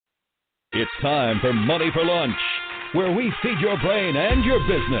It's time for Money for Lunch, where we feed your brain and your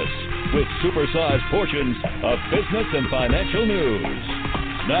business with supersized portions of business and financial news.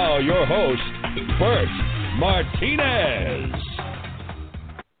 Now your host, Bert Martinez.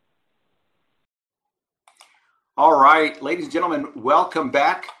 All right, ladies and gentlemen, welcome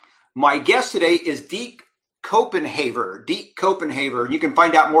back. My guest today is Deke Copenhaver. Deke Copenhaver. You can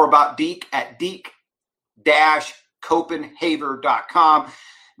find out more about Deke at deke-copenhaver.com.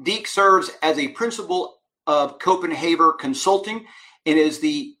 Deke serves as a principal of Copenhaver Consulting and is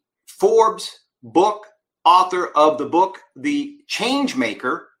the Forbes book author of the book, The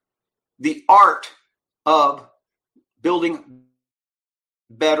Changemaker, The Art of Building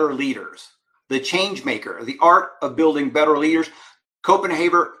Better Leaders. The Changemaker, The Art of Building Better Leaders.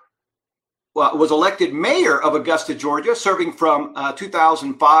 Copenhaver was elected mayor of Augusta, Georgia, serving from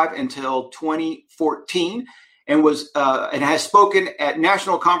 2005 until 2014. And has spoken at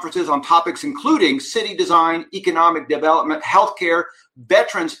national conferences on topics including city design, economic development, healthcare,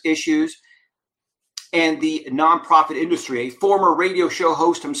 veterans issues, and the nonprofit industry. A former radio show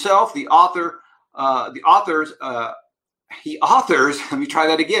host himself, he authors. Let me try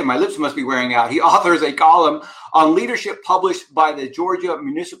that again. My lips must be wearing out. He authors a column on leadership published by the Georgia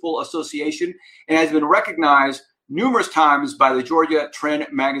Municipal Association and has been recognized numerous times by the Georgia Trend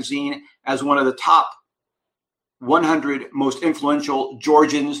magazine as one of the top 100 most influential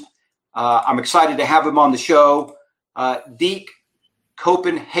Georgians. I'm excited to have him on the show. Deke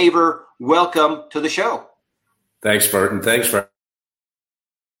Copenhaver, welcome to the show. Thanks, Bert, and thanks for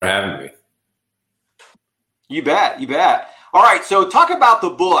having me. You bet. All right, so talk about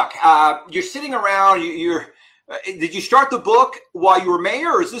the book. You're sitting around. Did you start the book while you were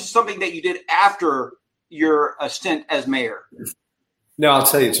mayor, or is this something that you did after your stint as mayor? No, I'll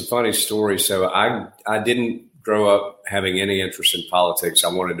tell you, it's a funny story. So I didn't grow up having any interest in politics.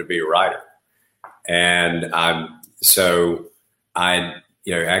 I wanted to be a writer. And I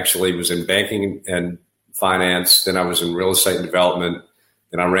actually was in banking and finance. Then I was in real estate and development.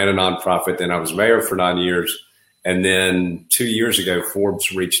 Then I ran a nonprofit. Then I was mayor for 9 years. And then 2 years ago,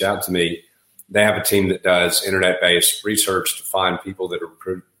 Forbes reached out to me. They have a team that does internet-based research to find people that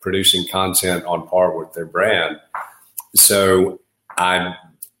are producing content on par with their brand.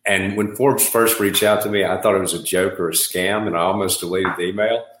 And when Forbes first reached out to me, I thought it was a joke or a scam, and I almost deleted the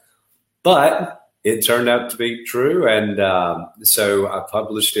email. But it turned out to be true, and so I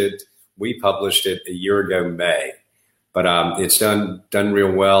published it. We published it a year ago, May, but it's done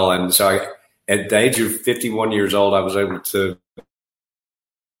real well. And so at the age of 51 years old, I was able to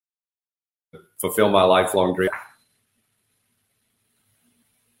fulfill my lifelong dream.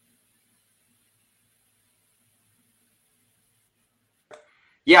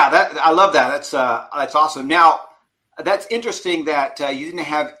 Yeah, I love that. That's awesome. Now, that's interesting that you didn't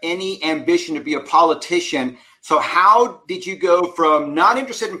have any ambition to be a politician. So how did you go from not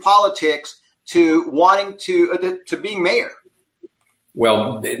interested in politics to wanting to being mayor?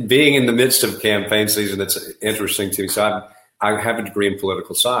 Well, being in the midst of campaign season, it's interesting too. So I have a degree in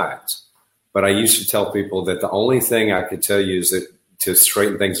political science, but I used to tell people that the only thing I could tell you is that to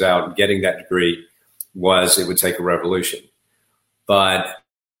straighten things out, getting that degree was it would take a revolution. But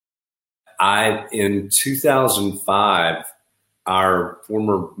in 2005, our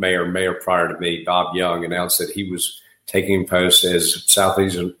former mayor prior to me, Bob Young, announced that he was taking post as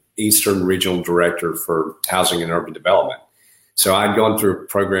Southeastern Regional Director for Housing and Urban Development. So I'd gone through a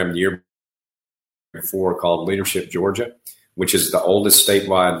program the year before called Leadership Georgia, which is the oldest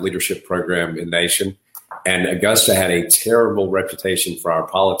statewide leadership program in the nation. And Augusta had a terrible reputation for our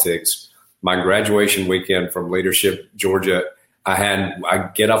politics. My graduation weekend from Leadership Georgia, I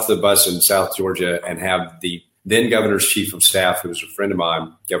get off the bus in South Georgia and have the then governor's chief of staff, who was a friend of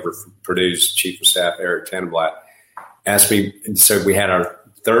mine, Governor Purdue's chief of staff, Eric Tannenblatt, asked me. So we had our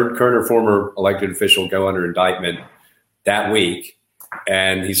third current or former elected official go under indictment that week.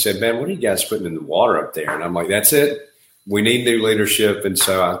 And he said, "Man, what are you guys putting in the water up there?" And I'm like, "That's it. We need new leadership." And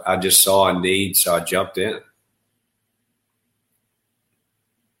so I just saw a need. So I jumped in.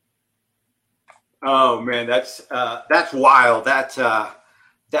 Oh man, that's wild. That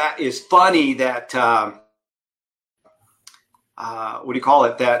is funny. That what do you call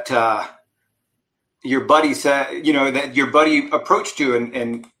it? That your buddy said, that your buddy approached you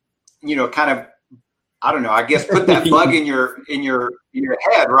and kind of, I don't know, I guess put that bug in your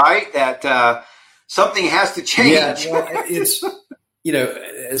head, right? That something has to change. Yeah, well, it's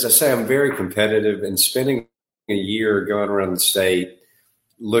as I say, I'm very competitive, and spending a year going around the state,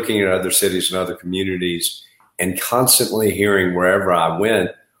 looking at other cities and other communities, and constantly hearing wherever I went,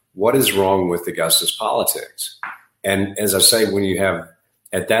 what is wrong with Augusta's politics? And as I say, when you have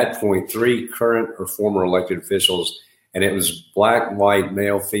at that point 3 current or former elected officials, and it was black, white,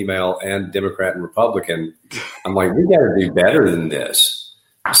 male, female, and Democrat and Republican. I'm like, we got to do better than this.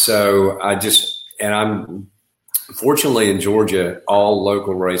 So I'm fortunately in Georgia, all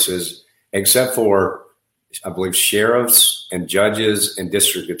local races, except for, I believe, sheriffs and judges and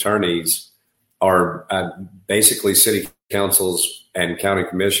district attorneys are basically city councils and county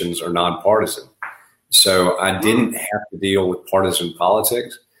commissions are nonpartisan. So I didn't have to deal with partisan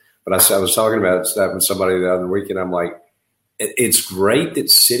politics. But I was talking about that with somebody the other week, and I'm like, it's great that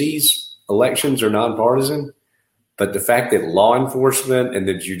cities elections are nonpartisan, but the fact that law enforcement and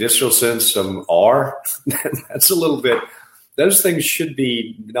the judicial system are, that's a little bit, those things should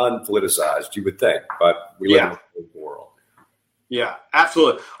be non-politicized, you would think, but we live in a world. Yeah,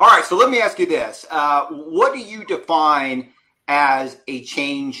 absolutely. All right, so let me ask you this. What do you define as a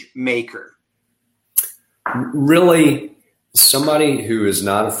change maker? Really, somebody who is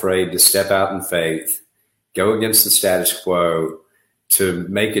not afraid to step out in faith, go against the status quo, to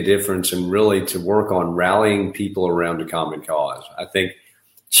make a difference, and really to work on rallying people around a common cause. I think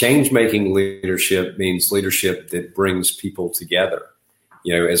change-making leadership means leadership that brings people together,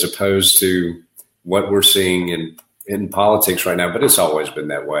 as opposed to what we're seeing in politics right now, but it's always been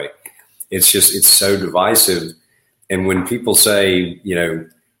that way. It's so divisive. And when people say,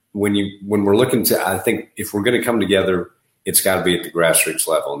 when we're looking to, I think if we're going to come together, it's got to be at the grassroots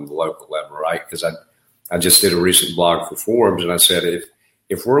level and the local level, right? Because I just did a recent blog for Forbes, and I said,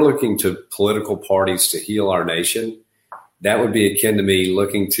 if we're looking to political parties to heal our nation, that would be akin to me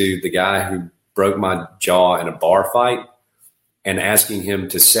looking to the guy who broke my jaw in a bar fight and asking him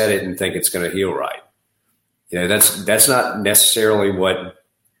to set it and think it's going to heal right. That's not necessarily what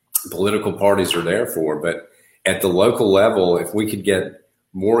political parties are there for. But at the local level, if we could get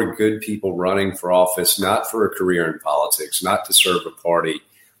more good people running for office, not for a career in politics, not to serve a party,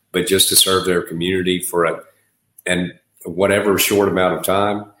 but just to serve their community and whatever short amount of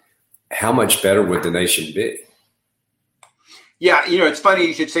time, how much better would the nation be? Yeah, it's funny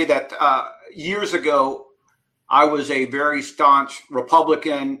you should say that. Years ago, I was a very staunch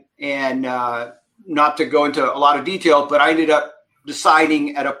Republican, and not to go into a lot of detail, but I ended up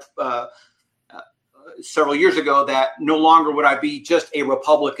deciding at several years ago that no longer would I be just a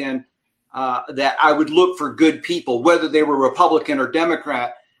Republican, that I would look for good people, whether they were Republican or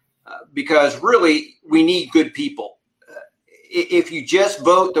Democrat, because really we need good people. If you just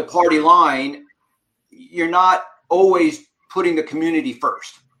vote the party line, you're not always putting the community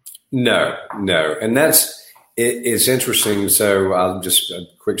first. No. And it's interesting. So just a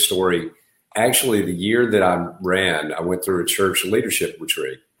quick story. Actually, the year that I ran, I went through a church leadership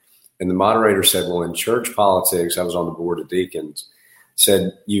retreat. And the moderator said, well, in church politics, I was on the board of deacons,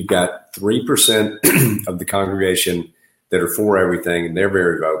 said you've got 3% of the congregation that are for everything, and they're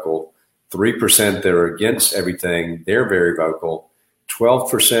very vocal. 3% that are against everything, they're very vocal.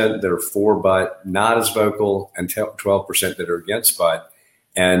 12% that are for but not as vocal, and 12% that are against but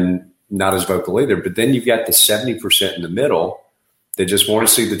and not as vocal either. But then you've got the 70% in the middle that just want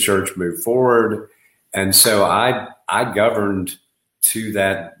to see the church move forward. And so I governed to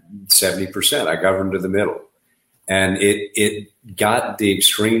that 70%. I governed to the middle. And it got the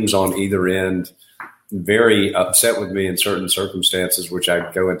extremes on either end very upset with me in certain circumstances, which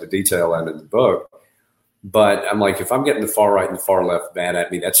I go into detail in the book. But I'm like, if I'm getting the far right and the far left mad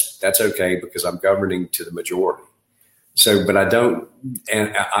at me, that's okay, because I'm governing to the majority. So, but I don't,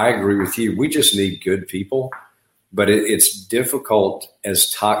 and I agree with you. We just need good people, but it's difficult,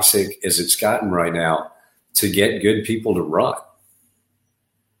 as toxic as it's gotten right now, to get good people to run.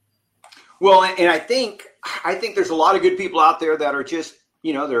 Well, and I think there's a lot of good people out there that are just,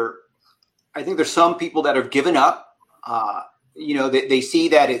 I think there's some people that have given up. They see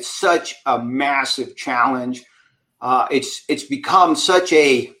that it's such a massive challenge. It's become such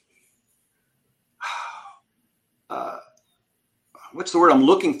a what's the word I'm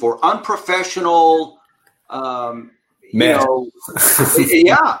looking for? Unprofessional. Yeah,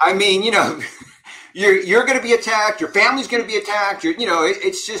 I mean, you're going to be attacked. Your family's going to be attacked.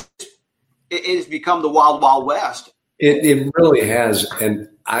 It has become the wild, wild west. It really has. And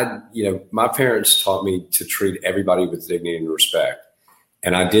my parents taught me to treat everybody with dignity and respect.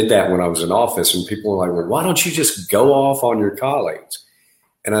 And I did that when I was in office, and people were like, well, why don't you just go off on your colleagues?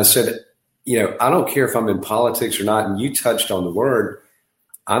 And I said, I don't care if I'm in politics or not. And you touched on the word,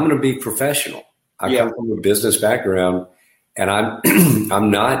 I'm going to be professional. I come from a business background, and I'm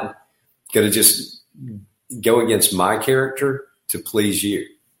not going to just go against my character to please you.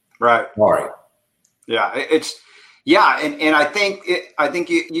 Right. All right. Yeah. And I think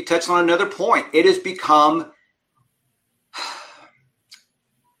you touched on another point. It has become,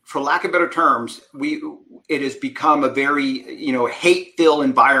 for lack of better terms, it has become a very, hate-filled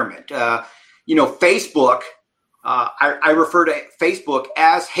environment. Facebook, I refer to Facebook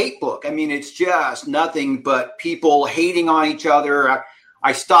as hate book. I mean, it's just nothing but people hating on each other.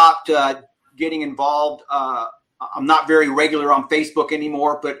 I stopped getting involved. I'm not very regular on Facebook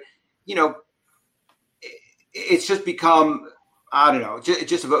anymore, but, it's just become, I don't know,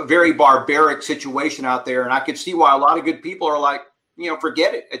 just a very barbaric situation out there. And I could see why a lot of good people are like,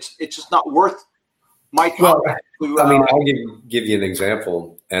 forget it. It's just not worth my time. Well, I'll give you an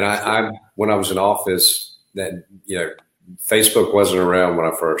example. And I when I was in office, that Facebook wasn't around when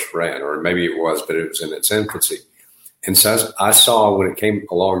I first ran, or maybe it was, but it was in its infancy. And so I saw when it came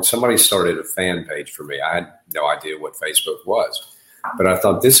along, somebody started a fan page for me. I had no idea what Facebook was, but I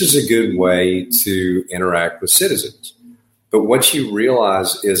thought this is a good way to interact with citizens. But what you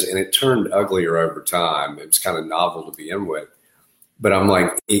realize is, and it turned uglier over time, it was kind of novel to begin with, but I'm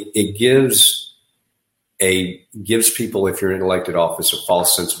like, it gives people, if you're in elected office, a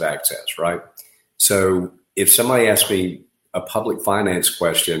false sense of access, right? So if somebody asks me a public finance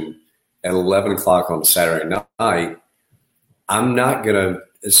question at 11 o'clock on Saturday night, I'm not going to,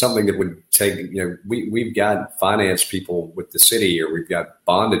 it's something that would take, we've got finance people with the city, or we've got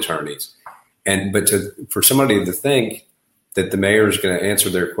bond attorneys. But for somebody to think that the mayor is going to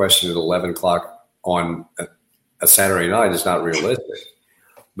answer their question at 11 o'clock on a Saturday night is not realistic.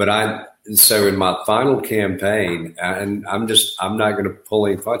 But so in my final campaign, and I'm not going to pull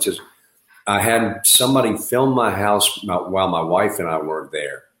any punches, I had somebody film my house while my wife and I weren't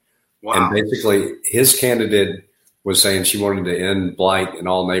there. Wow. And basically his candidate was saying she wanted to end blight in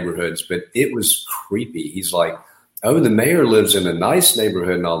all neighborhoods, but it was creepy. He's like, oh, the mayor lives in a nice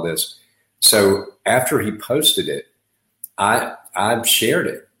neighborhood and all this. So after he posted it, I shared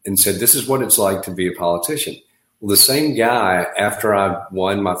it and said, this is what it's like to be a politician. Well, the same guy, after I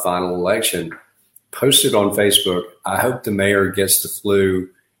won my final election, posted on Facebook, I hope the mayor gets the flu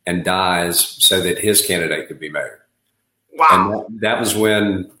and dies so that his candidate could be mayor. Wow. And that was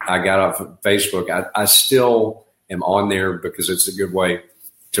when I got off of Facebook. I still am on there because it's a good way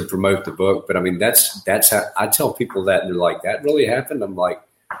to promote the book. But I mean, that's how I tell people that, and they're like, that really happened? I'm like,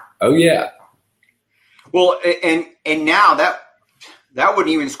 oh yeah. Well, and now that wouldn't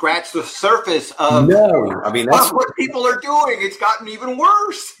even scratch the surface of that's what people are doing. It's gotten even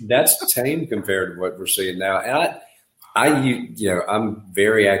worse. That's tame compared to what we're seeing now. And I'm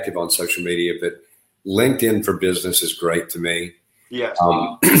very active on social media, but LinkedIn for business is great to me. Yes.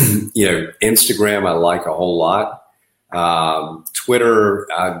 Instagram I like a whole lot. Twitter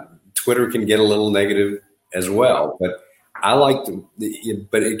can get a little negative as well, but I like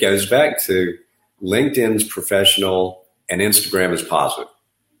but it goes back to LinkedIn's professional and Instagram is positive.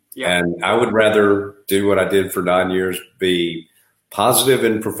 Yeah. And I would rather do what I did for 9 years, be positive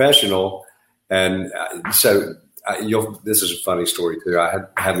and professional. And so this is a funny story too. I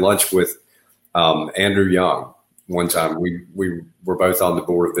had lunch with Andrew Young one time. We were both on the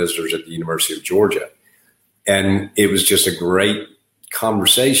board of visitors at the University of Georgia. And it was just a great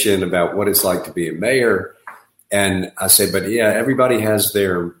conversation about what it's like to be a mayor. And I said, but yeah, everybody has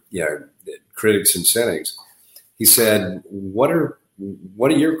their, critics and cynics. He said, what are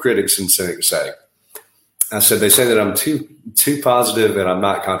your critics and cynics say? I said, they say that I'm too positive and I'm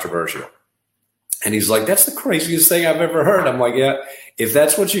not controversial. And he's like, that's the craziest thing I've ever heard. I'm like, yeah, if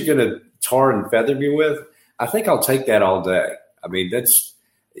that's what you're going to tar and feather me with, I think I'll take that all day. I mean, that's,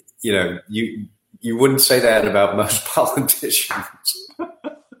 you wouldn't say that about most politicians.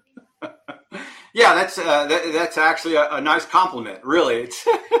 Yeah, that's actually a nice compliment, really.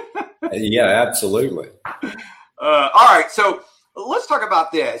 Yeah, absolutely. All right, so let's talk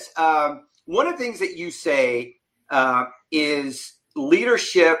about this. One of the things that you say is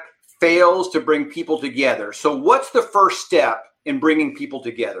leadership fails to bring people together. So what's the first step in bringing people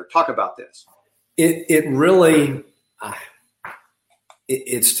together? Talk about this. It really,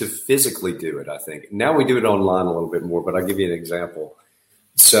 it's to physically do it, I think. Now we do it online a little bit more, but I'll give you an example.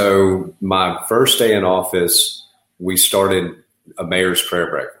 So my first day in office, we started a mayor's prayer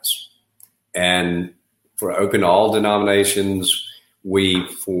breakfast. And for open to all denominations, we,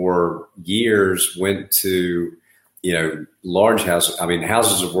 for years, went to, large houses,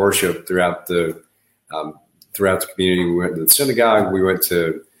 houses of worship throughout the community. We went to the synagogue. We went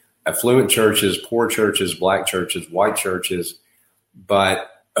to affluent churches, poor churches, black churches, white churches. But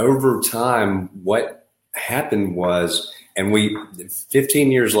over time, what happened was, and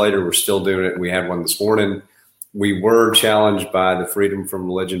 15 years later, we're still doing it. We had one this morning. We were challenged by the Freedom from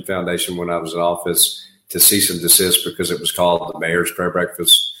Religion Foundation when I was in office to cease and desist because it was called the Mayor's Prayer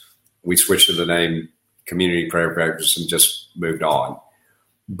Breakfast. We switched to the name Community Prayer Breakfast and just moved on.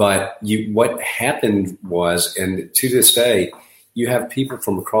 But what happened was, and to this day, you have people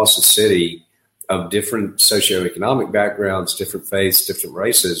from across the city of different socioeconomic backgrounds, different faiths, different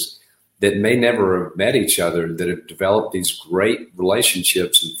races that may never have met each other, that have developed these great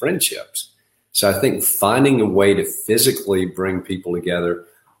relationships and friendships. So I think finding a way to physically bring people together,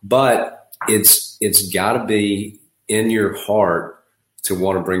 but it's got to be in your heart to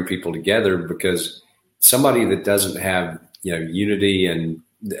want to bring people together, because somebody that doesn't have, unity and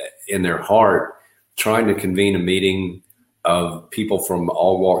in their heart, trying to convene a meeting of people from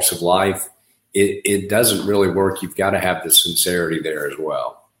all walks of life, it doesn't really work. You've got to have the sincerity there as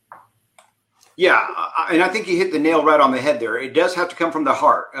well. Yeah, and I think you hit the nail right on the head there. It does have to come from the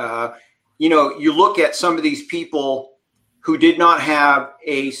heart. You look at some of these people who did not have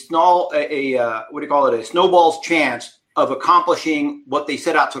a snowball's chance of accomplishing what they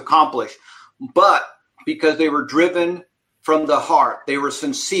set out to accomplish, but because they were driven from the heart, they were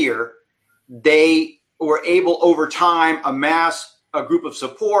sincere, they were able over time amass a group of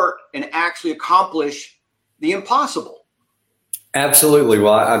support and actually accomplish the impossible. Absolutely.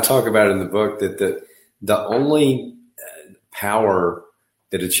 Well, I talk about it in the book that the only power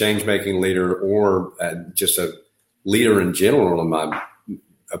that a change-making leader or just a leader in general, in my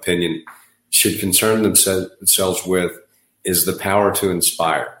opinion, should concern themselves with is the power to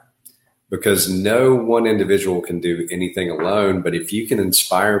inspire. Because no one individual can do anything alone, but if you can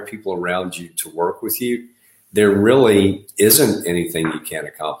inspire people around you to work with you, there really isn't anything you can't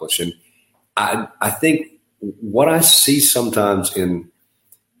accomplish. And I think what I see sometimes in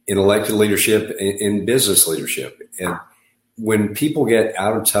elected leadership, in business leadership, and when people get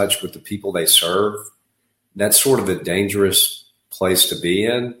out of touch with the people they serve, that's sort of a dangerous place to be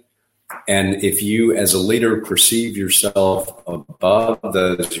in. And if you, as a leader, perceive yourself above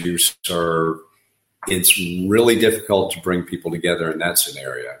those you serve, it's really difficult to bring people together in that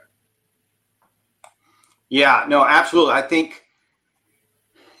scenario. Yeah, no, absolutely. I think,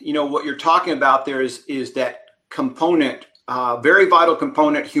 what you're talking about there is that component, very vital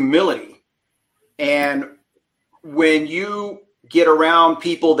component, humility. And when you get around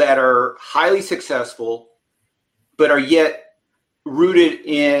people that are highly successful, but are yet rooted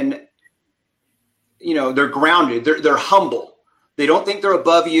in, they're grounded, they're humble. They don't think they're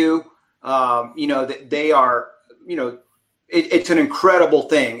above you. That they are, it's an incredible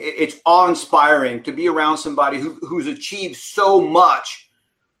thing. It's awe-inspiring to be around somebody who's achieved so much,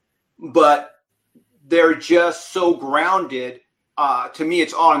 but they're just so grounded. To me,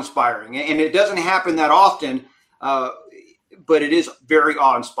 it's awe-inspiring. And it doesn't happen that often, but it is very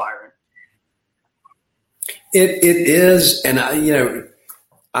awe-inspiring. It is. And,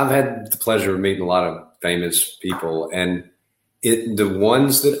 I've had the pleasure of meeting a lot of famous people, and the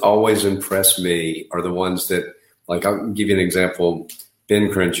ones that always impress me are the ones that, like, I'll give you an example. Ben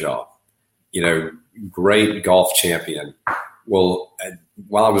Crenshaw, great golf champion. Well,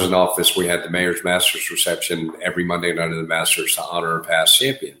 while I was in office, we had the Mayor's Masters reception every Monday night of the Masters to honor a past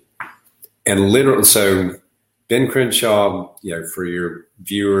champion. And literally, so Ben Crenshaw, for your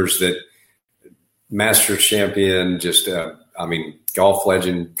viewers, that Masters champion, just, golf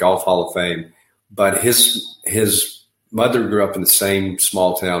legend, golf Hall of Fame. But his mother grew up in the same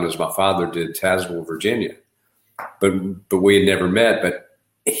small town as my father did, Tazewell, Virginia. But we had never met. But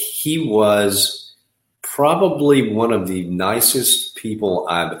he was probably one of the nicest people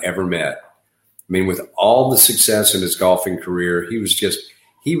I've ever met. With all the success in his golfing career,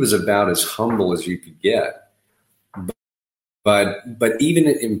 he was about as humble as you could get. But even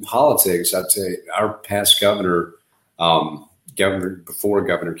in politics, I'd say our past governor, before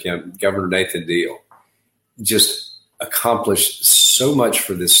Governor Kemp, Governor Nathan Deal, just accomplished so much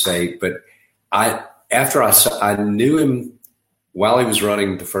for this state. But I knew him while he was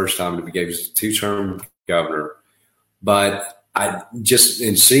running the first time to be a two-term governor. But I just,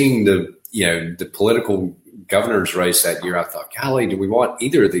 in seeing the political governor's race that year, I thought, golly, do we want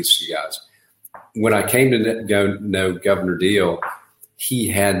either of these two guys? When I came to know Governor Deal, he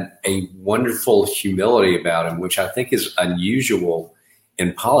had a wonderful humility about him, which I think is unusual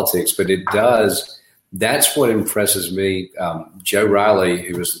in politics, but that's what impresses me. Joe Riley,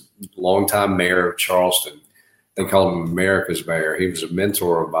 who was longtime mayor of Charleston, they called him America's mayor. He was a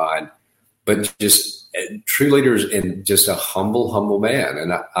mentor of mine, but just true leaders and just a humble man.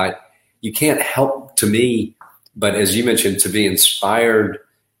 And you can't help, to me, but as you mentioned, to be inspired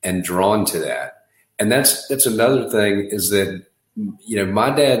and drawn to that. And that's another thing, is that, my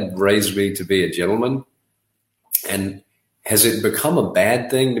dad raised me to be a gentleman. And has it become a bad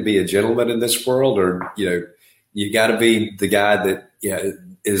thing to be a gentleman in this world? Or, you got to be the guy that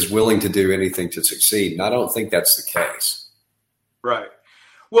is willing to do anything to succeed. And I don't think that's the case. Right.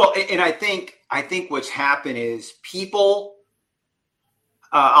 Well, and I think what's happened is people,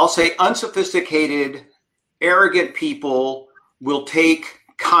 I'll say unsophisticated, arrogant people will take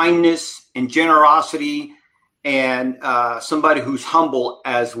kindness and generosity and somebody who's humble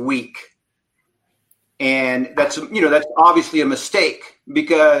as weak. And that's obviously a mistake,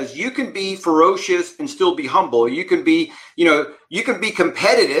 because you can be ferocious and still be humble. You can be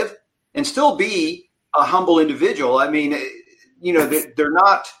competitive and still be a humble individual. I mean, they're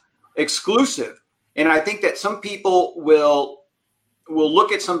not exclusive. And I think that some people will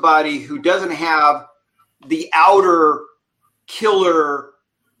look at somebody who doesn't have the outer killer,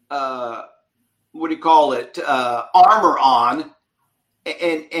 armor on,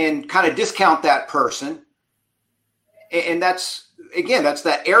 and kind of discount that person. And that's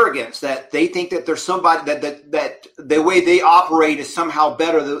that arrogance, that they think that there's somebody that the way they operate is somehow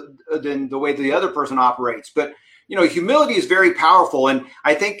better than the way the other person operates. But, humility is very powerful. And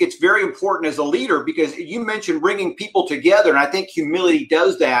I think it's very important as a leader, because you mentioned bringing people together. And I think humility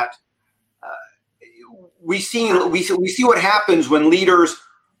does that. We see what happens when leaders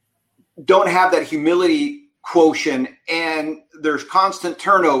don't have that humility quotient, and there's constant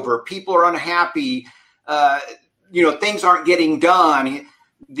turnover. People are unhappy. Things aren't getting done.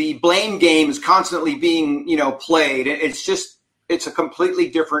 The blame game is constantly being, played. It's a completely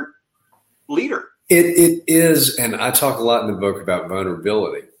different leader. It is. And I talk a lot in the book about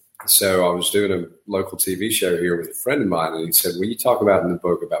vulnerability. So I was doing a local TV show here with a friend of mine, and he said, well, you talk about in the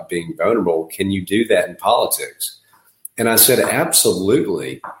book about being vulnerable. Can you do that in politics? And I said,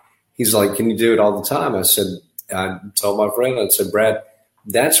 absolutely. He's like, can you do it all the time? I told my friend, I said, Brad,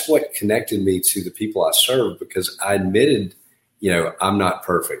 that's what connected me to the people I serve, because I admitted, I'm not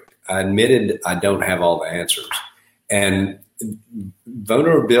perfect. I admitted I don't have all the answers. And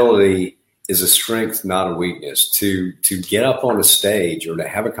vulnerability is a strength, not a weakness. To get up on a stage or to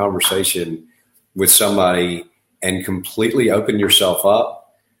have a conversation with somebody and completely open yourself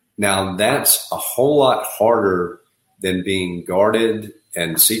up. Now, that's a whole lot harder than being guarded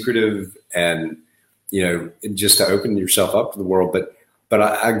and secretive and, just to open yourself up to the world. But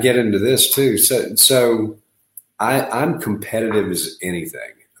I get into this too. So I'm competitive as anything.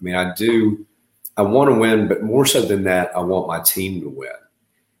 I mean, I want to win, but more so than that, I want my team to win.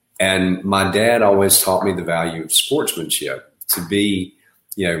 And my dad always taught me the value of sportsmanship, to be,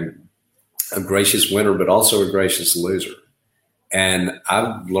 a gracious winner, but also a gracious loser. And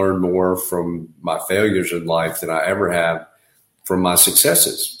I've learned more from my failures in life than I ever have from my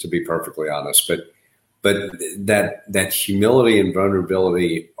successes, to be perfectly honest. But that humility and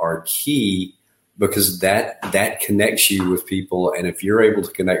vulnerability are key, because that connects you with people. And if you're able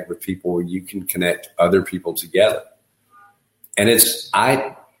to connect with people, you can connect other people together. And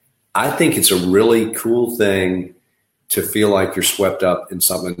I think it's a really cool thing to feel like you're swept up in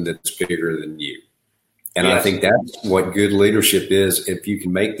something that's bigger than you. And yes. I think that's what good leadership is. If you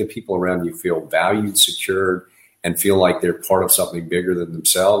can make the people around you feel valued, secured, and feel like they're part of something bigger than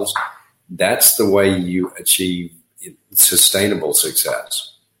themselves, that's the way you achieve sustainable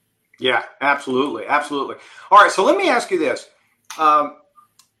success. Yeah, absolutely. Absolutely. All right. So let me ask you this.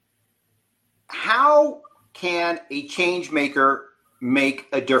 How can a change maker make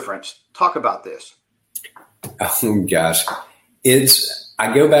a difference? Talk about this. Oh gosh.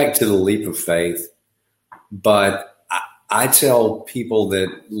 I go back to the leap of faith, but I tell people that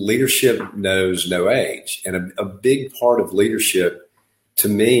leadership knows no age. And a big part of leadership to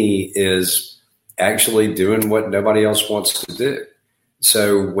me is actually doing what nobody else wants to do.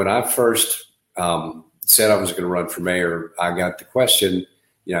 So when I first said I was going to run for mayor, I got the question,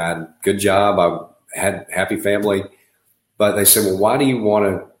 I had a good job. I had a happy family, but they said, well, why do you want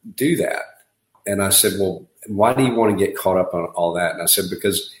to do that? And I said, well, why do you want to get caught up on all that? And I said,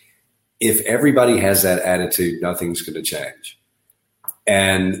 because if everybody has that attitude, nothing's going to change.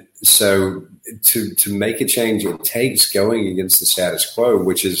 And so to make a change, it takes going against the status quo,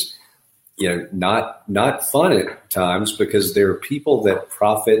 which is, not fun at times, because there are people that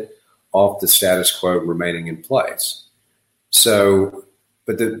profit off the status quo remaining in place. So,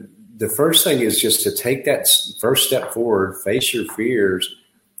 but the first thing is just to take that first step forward, face your fears,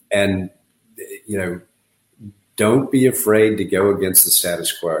 and, don't be afraid to go against the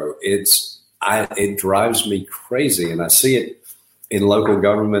status quo. It drives me crazy, and I see it in local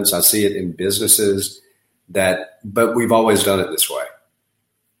governments. I see it in businesses but we've always done it this way.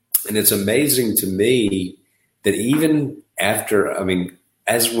 And it's amazing to me that even after,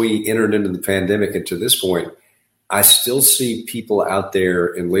 as we entered into the pandemic and to this point, I still see people out there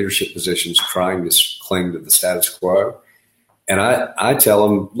in leadership positions trying to cling to the status quo. And I tell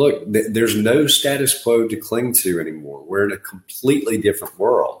them, look, there's no status quo to cling to anymore. We're in a completely different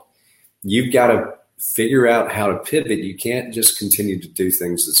world. You've got to figure out how to pivot. You can't just continue to do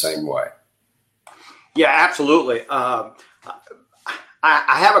things the same way. Yeah, absolutely. I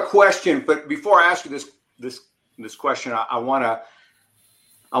have a question, but before I ask you this question, I want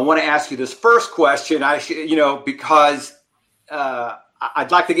to ask you this first question. Because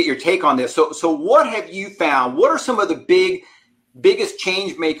I'd like to get your take on this. So what have you found? What are some of the biggest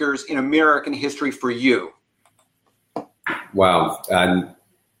change makers in American history for you? Wow.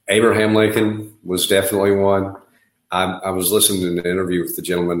 Abraham Lincoln was definitely one. I was listening to an interview with the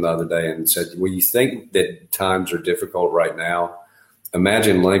gentleman the other day and said, well, you think that times are difficult right now?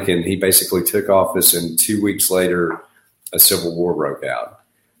 Imagine Lincoln. He basically took office, and 2 weeks later, a civil war broke out.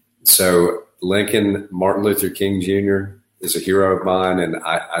 So Lincoln, Martin Luther King Jr. is a hero of mine. And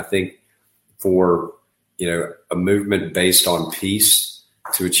I think for, a movement based on peace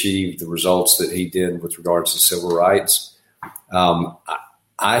to achieve the results that he did with regards to civil rights,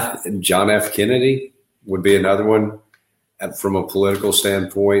 John F. Kennedy would be another one from a political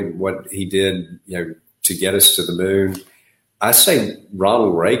standpoint, what he did, to get us to the moon. I say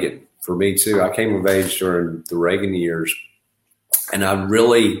Ronald Reagan for me too. I came of age during the Reagan years, and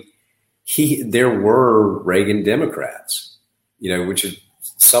there were Reagan Democrats, which is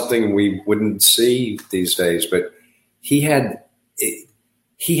something we wouldn't see these days, but he had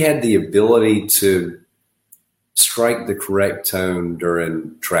the ability to strike the correct tone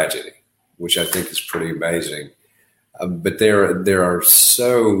during tragedy, which I think is pretty amazing. But there are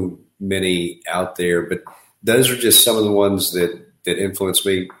so many out there, but those are just some of the ones that influenced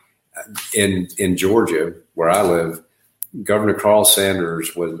me. In Georgia, where I live, Governor Carl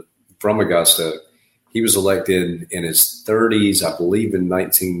Sanders was from Augusta. He was elected in his 30s, I believe, in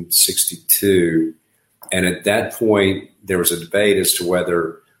 1962. And at that point, there was a debate as to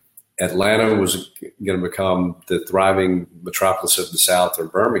whether Atlanta was going to become the thriving metropolis of the South or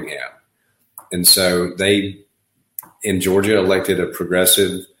Birmingham. And so they, in Georgia, elected a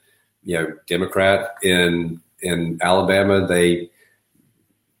progressive, Democrat. In Alabama, they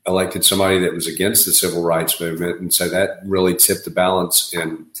elected somebody that was against the civil rights movement. And so that really tipped the balance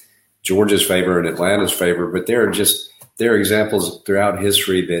in Georgia's favor and Atlanta's favor. But there are examples throughout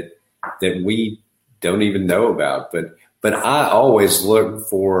history that we don't even know about. But I always look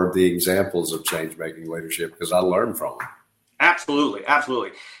for the examples of change-making leadership because I learn from them. Absolutely.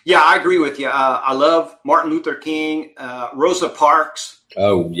 Absolutely. Yeah, I agree with you. I love Martin Luther King, Rosa Parks.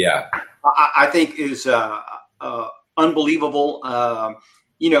 Oh, yeah. I think is unbelievable.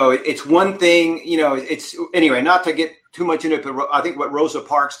 It's one thing, it's anyway, not to get too much into it, but I think what Rosa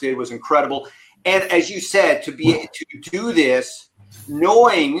Parks did was incredible. And as you said, to do this,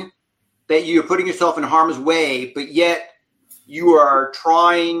 knowing that you're putting yourself in harm's way, but yet you are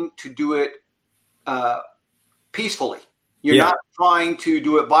trying to do it peacefully. You're not trying to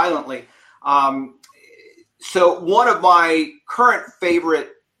do it violently. So one of my current favorite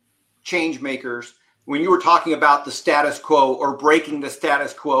change makers, when you were talking about the status quo or breaking the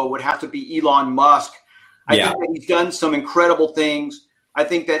status quo, would have to be Elon Musk. I think that he's done some incredible things. I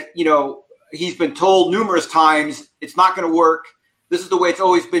think that, he's been told numerous times, it's not going to work. This is the way it's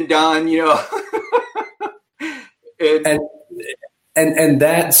always been done, And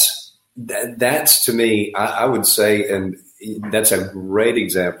that's to me, I would say, and that's a great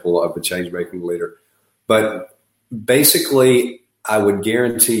example of a change-making leader. But basically, I would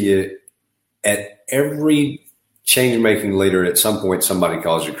guarantee you, at every change-making leader, at some point, somebody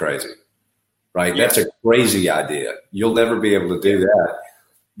calls you crazy, right? Yes. That's a crazy idea. You'll never be able to do that.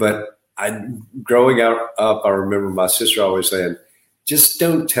 But growing up, I remember my sister always saying, just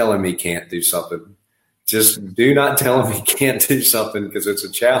don't tell him he can't do something. Just do not tell him he can't do something because it's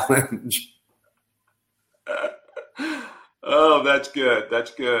a challenge. Oh, that's good.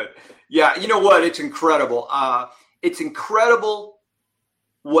 That's good. Yeah, you know what? It's incredible. It's incredible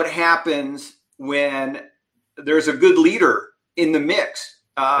what happens when there's a good leader in the mix.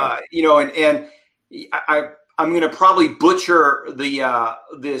 And I'm going to probably butcher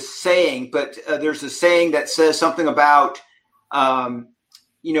this saying, but there's a saying that says something about,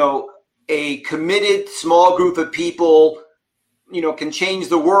 a committed small group of people, can change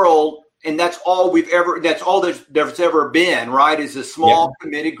the world. And that's all there's ever been, right? Is a small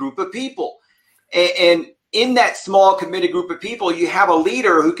committed group of people. And in that small committed group of people, you have a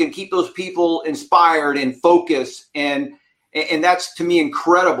leader who can keep those people inspired and focused. And that's, to me,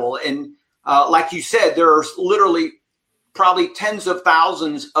 incredible. And like you said, there are literally probably tens of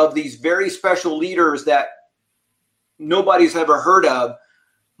thousands of these very special leaders that nobody's ever heard of,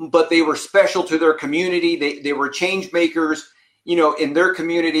 but they were special to their community. They were change makers. in their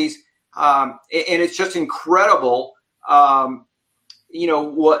communities. And it's just incredible, what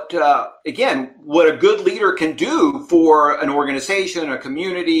a good leader can do for an organization, a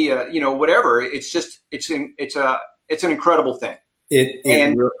community, whatever. It's an incredible thing.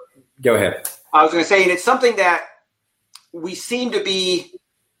 Go ahead. I was going to say, and it's something that we seem to be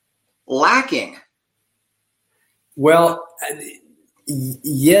lacking. Well,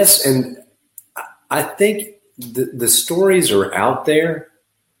 yes. And I think the stories are out there,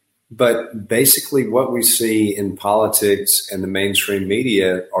 but basically what we see in politics and the mainstream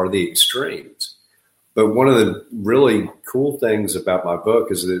media are the extremes. But one of the really cool things about my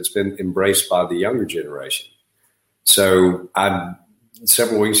book is that it's been embraced by the younger generation. So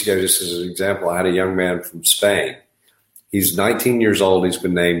several weeks ago, just as an example, I had a young man from Spain. He's 19 years old. His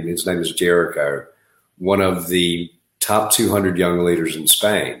name is Jericho, one of the top 200 young leaders in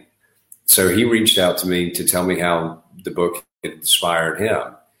Spain. So he reached out to me to tell me how the book had inspired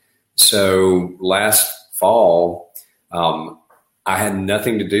him. So last fall, I had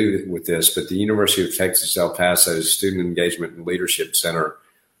nothing to do with this, but the University of Texas, El Paso's Student Engagement and Leadership Center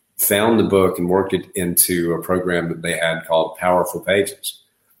found the book and worked it into a program that they had called Powerful Pages.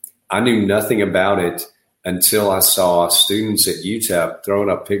 I knew nothing about it until I saw students at UTEP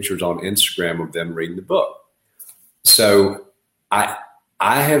throwing up pictures on Instagram of them reading the book. So I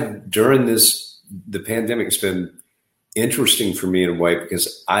have, during the pandemic, it's been interesting for me in a way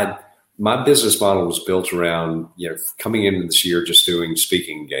because my business model was built around, coming into this year just doing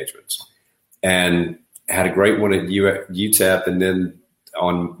speaking engagements, and had a great one at UTEP, and then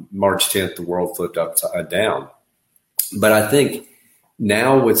on March 10th, the world flipped upside down. But I think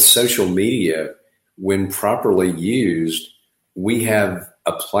now with social media, when properly used, we have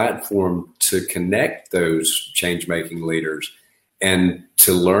a platform to connect those change-making leaders and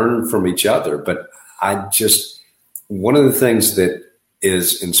to learn from each other. But one of the things that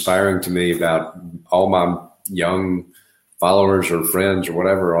is inspiring to me about all my young followers or friends or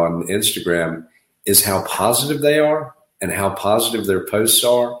whatever on Instagram is how positive they are and how positive their posts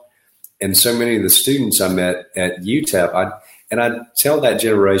are. And so many of the students I met at UTEP, I tell that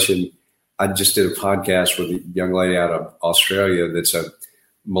generation, I just did a podcast with a young lady out of Australia that's a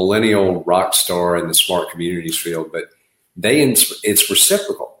millennial rock star in the smart communities field, but it's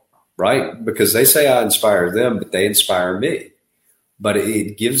reciprocal, right? Because they say I inspire them, but they inspire me. But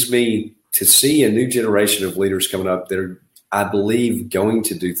it gives me to see a new generation of leaders coming up that are, I believe, going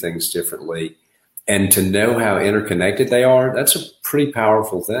to do things differently, and to know how interconnected they are. That's a pretty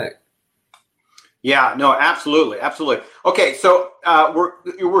powerful thing. Yeah, no, absolutely. Absolutely. Okay. So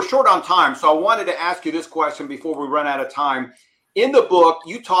we're short on time. So I wanted to ask you this question before we run out of time. In the book,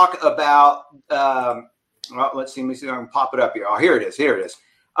 you talk about, let's see if I can pop it up here. Oh, here it is.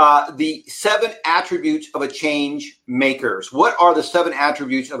 The 7 attributes of a change maker. What are the 7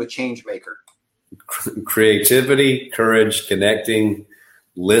 attributes of a change maker? Creativity, courage, connecting,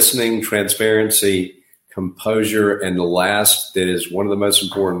 listening, transparency, composure, and the last, that is one of the most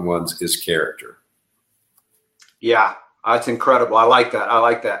important ones, is character. Yeah, that's incredible. I like that. All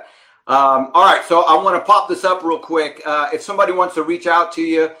right, so I want to pop this up real quick. If somebody wants to reach out to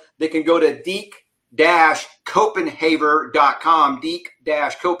you, they can go to Deke-Copenhaver.com,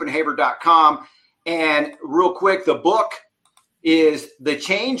 Deke-Copenhaver.com. And real quick, the book is The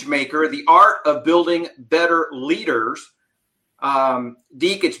Changemaker, The Art of Building Better Leaders.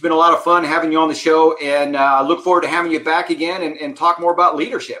 Deke, it's been a lot of fun having you on the show, and I look forward to having you back again and talk more about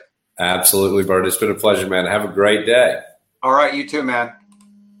leadership. Absolutely, Bert. It's been a pleasure, man. Have a great day. All right, you too, man.